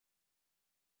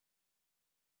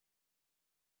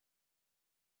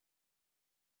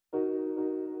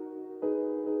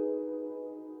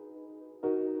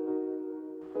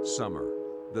Summer,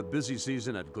 the busy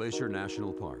season at Glacier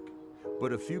National Park.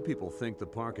 But a few people think the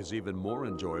park is even more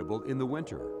enjoyable in the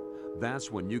winter. That's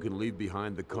when you can leave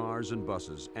behind the cars and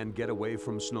buses and get away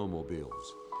from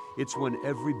snowmobiles. It's when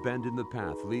every bend in the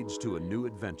path leads to a new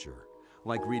adventure,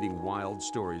 like reading wild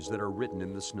stories that are written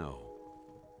in the snow.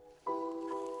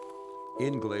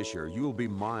 In Glacier, you'll be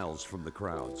miles from the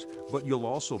crowds, but you'll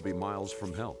also be miles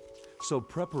from help. So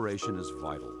preparation is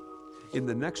vital. In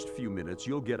the next few minutes,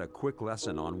 you'll get a quick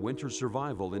lesson on winter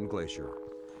survival in Glacier.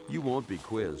 You won't be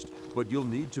quizzed, but you'll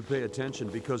need to pay attention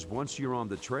because once you're on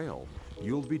the trail,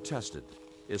 you'll be tested,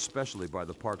 especially by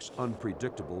the park's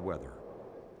unpredictable weather.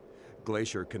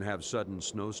 Glacier can have sudden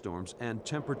snowstorms and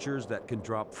temperatures that can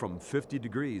drop from 50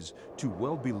 degrees to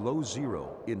well below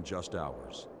zero in just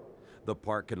hours. The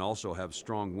park can also have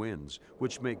strong winds,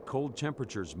 which make cold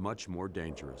temperatures much more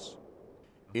dangerous.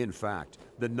 In fact,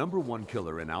 the #1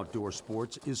 killer in outdoor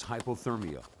sports is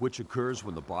hypothermia, which occurs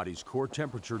when the body's core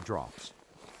temperature drops.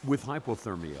 With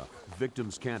hypothermia,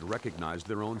 victims can't recognize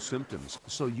their own symptoms,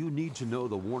 so you need to know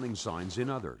the warning signs in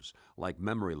others, like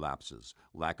memory lapses,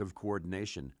 lack of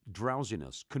coordination,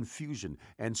 drowsiness, confusion,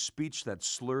 and speech that's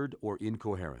slurred or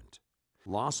incoherent.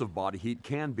 Loss of body heat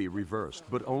can be reversed,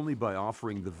 but only by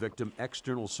offering the victim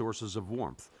external sources of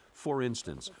warmth, for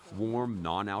instance, warm,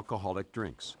 non-alcoholic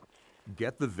drinks.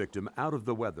 Get the victim out of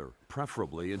the weather,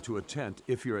 preferably into a tent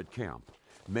if you're at camp.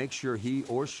 Make sure he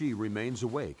or she remains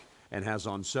awake and has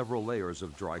on several layers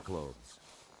of dry clothes.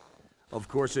 Of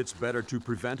course, it's better to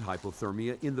prevent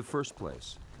hypothermia in the first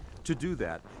place. To do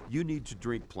that, you need to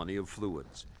drink plenty of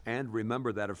fluids. And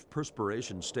remember that if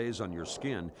perspiration stays on your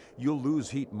skin, you'll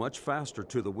lose heat much faster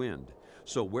to the wind.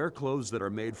 So wear clothes that are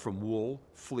made from wool,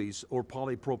 fleece, or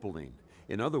polypropylene.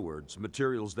 In other words,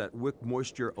 materials that wick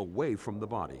moisture away from the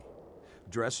body.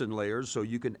 Dress in layers so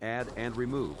you can add and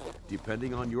remove,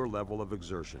 depending on your level of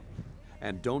exertion.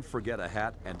 And don't forget a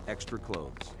hat and extra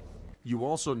clothes. You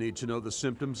also need to know the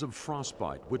symptoms of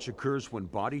frostbite, which occurs when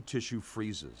body tissue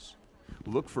freezes.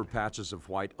 Look for patches of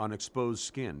white on exposed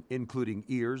skin, including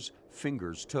ears,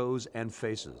 fingers, toes, and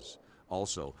faces.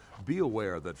 Also, be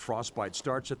aware that frostbite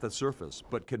starts at the surface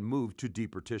but can move to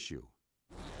deeper tissue.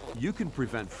 You can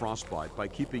prevent frostbite by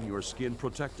keeping your skin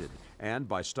protected and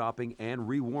by stopping and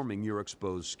rewarming your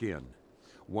exposed skin.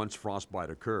 Once frostbite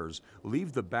occurs,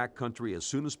 leave the backcountry as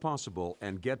soon as possible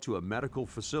and get to a medical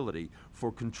facility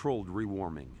for controlled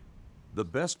rewarming. The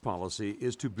best policy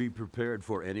is to be prepared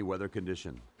for any weather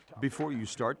condition. Before you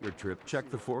start your trip,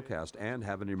 check the forecast and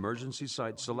have an emergency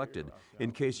site selected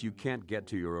in case you can't get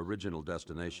to your original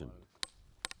destination.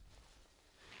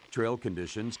 Trail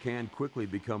conditions can quickly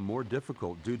become more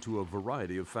difficult due to a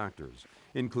variety of factors,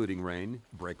 including rain,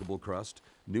 breakable crust,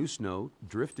 new snow,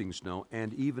 drifting snow,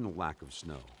 and even lack of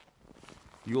snow.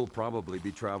 You'll probably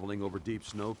be traveling over deep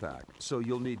snowpack, so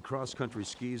you'll need cross-country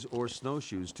skis or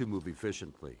snowshoes to move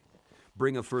efficiently.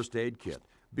 Bring a first aid kit,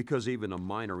 because even a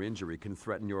minor injury can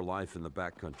threaten your life in the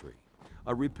backcountry.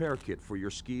 A repair kit for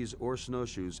your skis or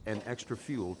snowshoes, and extra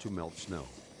fuel to melt snow.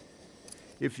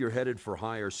 If you're headed for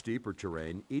higher, steeper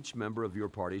terrain, each member of your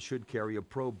party should carry a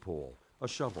probe pole, a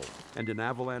shovel, and an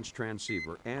avalanche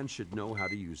transceiver, and should know how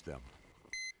to use them.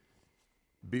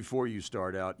 Before you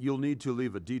start out, you'll need to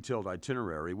leave a detailed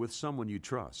itinerary with someone you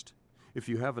trust. If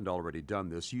you haven't already done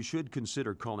this, you should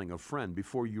consider calling a friend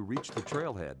before you reach the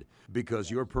trailhead,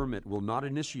 because your permit will not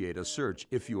initiate a search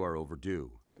if you are overdue.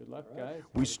 Good luck, guys.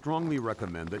 We strongly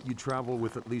recommend that you travel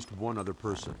with at least one other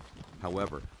person.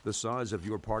 However, the size of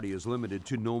your party is limited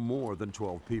to no more than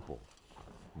 12 people.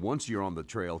 Once you're on the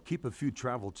trail, keep a few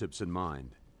travel tips in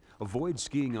mind. Avoid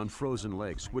skiing on frozen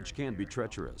lakes, which can be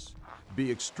treacherous. Be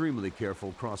extremely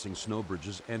careful crossing snow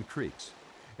bridges and creeks.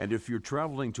 And if you're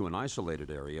traveling to an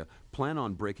isolated area, plan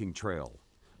on breaking trail.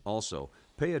 Also,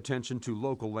 pay attention to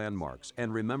local landmarks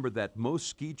and remember that most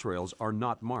ski trails are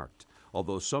not marked,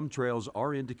 although some trails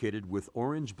are indicated with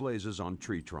orange blazes on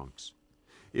tree trunks.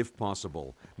 If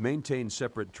possible, maintain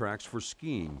separate tracks for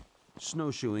skiing,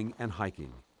 snowshoeing, and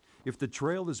hiking. If the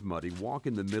trail is muddy, walk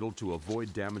in the middle to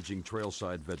avoid damaging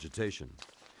trailside vegetation.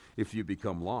 If you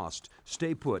become lost,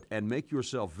 stay put and make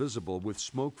yourself visible with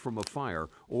smoke from a fire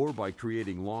or by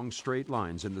creating long straight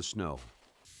lines in the snow.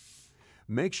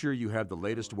 Make sure you have the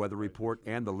latest weather report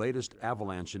and the latest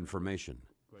avalanche information.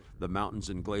 The mountains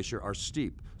in Glacier are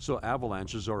steep, so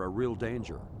avalanches are a real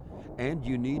danger. And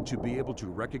you need to be able to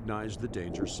recognize the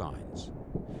danger signs.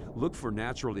 Look for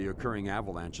naturally occurring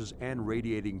avalanches and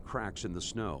radiating cracks in the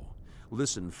snow.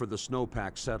 Listen for the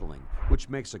snowpack settling, which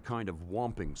makes a kind of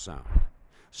whomping sound.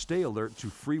 Stay alert to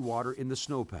free water in the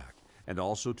snowpack and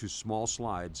also to small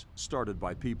slides started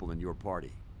by people in your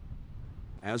party.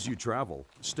 As you travel,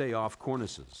 stay off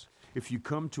cornices. If you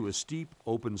come to a steep,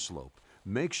 open slope,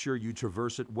 make sure you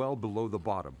traverse it well below the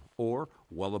bottom or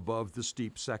well above the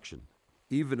steep section.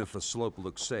 Even if a slope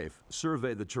looks safe,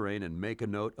 survey the terrain and make a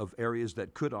note of areas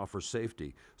that could offer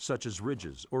safety, such as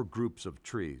ridges or groups of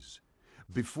trees.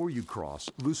 Before you cross,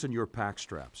 loosen your pack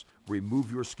straps,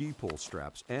 remove your ski pole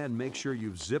straps, and make sure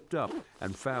you've zipped up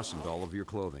and fastened all of your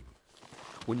clothing.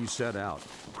 When you set out,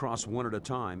 cross one at a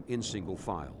time in single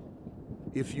file.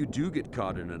 If you do get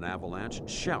caught in an avalanche,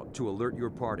 shout to alert your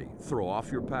party, throw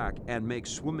off your pack, and make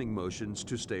swimming motions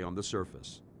to stay on the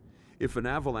surface. If an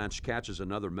avalanche catches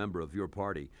another member of your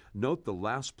party, note the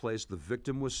last place the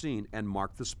victim was seen and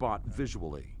mark the spot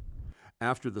visually.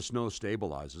 After the snow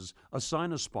stabilizes,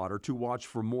 assign a spotter to watch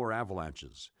for more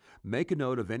avalanches. Make a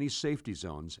note of any safety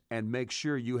zones and make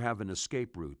sure you have an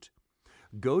escape route.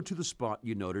 Go to the spot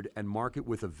you noted and mark it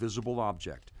with a visible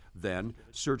object. Then,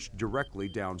 search directly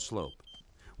downslope.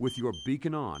 With your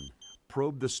beacon on,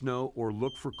 probe the snow or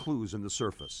look for clues in the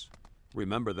surface.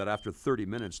 Remember that after 30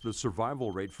 minutes, the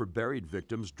survival rate for buried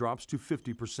victims drops to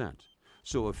 50%.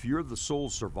 So if you're the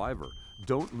sole survivor,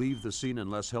 don't leave the scene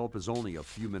unless help is only a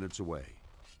few minutes away.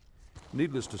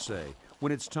 Needless to say,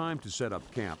 when it's time to set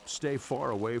up camp, stay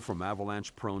far away from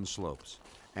avalanche-prone slopes.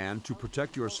 And to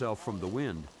protect yourself from the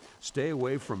wind, stay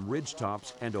away from ridge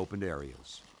tops and open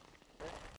areas.